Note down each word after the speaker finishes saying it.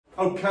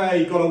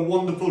Okay, got a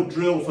wonderful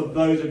drill for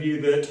those of you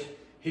that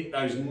hit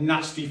those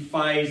nasty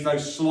fades,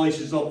 those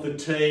slices of the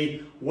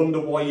tee, wonder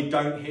why you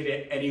don't hit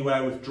it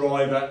anywhere with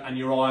driver and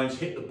your irons,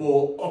 hit the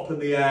ball up in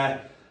the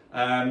air,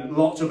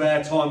 lots of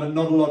air time and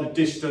not a lot of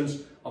distance.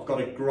 I've got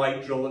a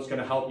great drill that's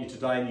going to help you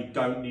today, and you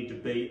don't need to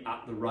be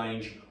at the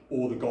range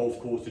or the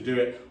golf course to do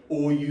it.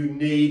 All you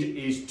need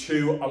is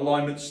 2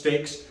 alignment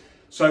sticks.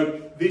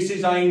 So this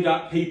is aimed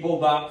at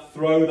people that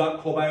throw that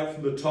club out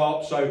from the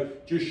top. So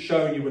just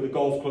showing you with the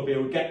golf club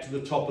here, we get to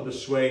the top of the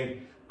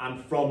swing,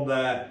 and from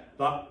there,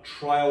 that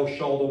trail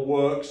shoulder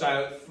works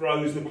out,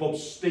 throws the club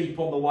steep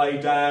on the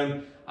way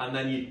down, and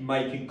then you're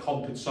making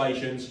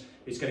compensations.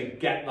 It's going to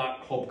get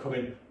that club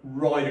coming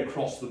right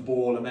across the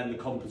ball, and then the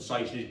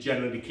compensation is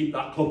generally to keep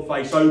that club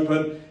face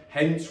open,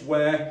 hence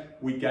where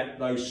we get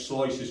those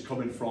slices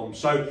coming from.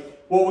 So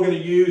what we're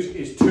going to use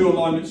is 2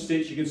 alignment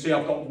sticks. You can see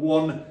I've got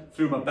 1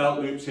 through my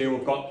belt loops here.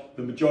 We've got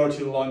the majority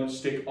of the alignment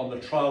stick on the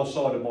trail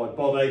side of my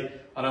body,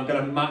 and I'm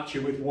going to match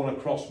it with 1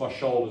 across my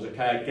shoulders.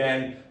 Okay,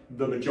 again,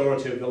 the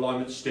majority of the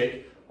alignment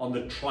stick on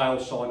the trail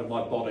side of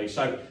my body.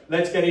 So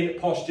let's get into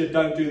posture.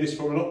 Don't do this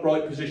from an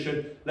upright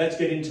position. Let's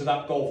get into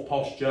that golf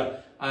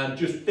posture and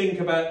just think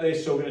about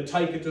this. So we're going to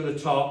take it to the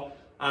top,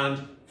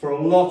 and for a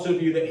lot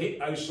of you that hit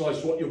those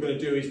slices, what you're going to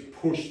do is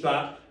push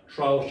that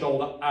trail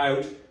shoulder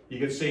out. You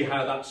can see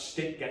how that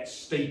stick gets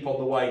steep on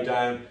the way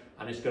down,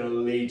 and it's going to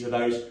lead to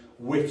those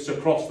whiffs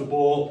across the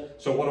ball.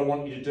 So what I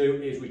want you to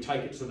do is we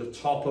take it to the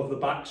top of the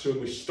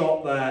backswing, we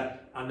stop there,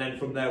 and then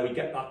from there we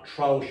get that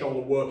trail shoulder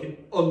working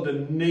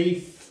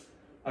underneath,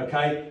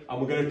 okay?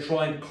 And we're going to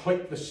try and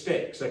click the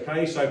sticks,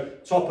 okay? So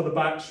top of the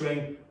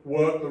backswing,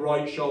 work the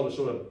right shoulder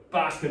sort of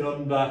back and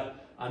under,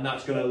 and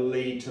that's going to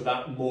lead to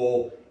that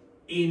more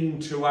in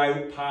to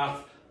out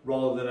path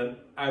rather than an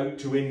out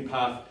to in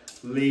path,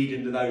 lead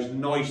into those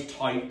nice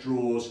tight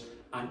draws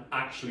and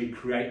actually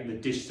creating the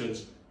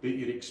distance that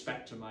you'd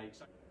expect to make.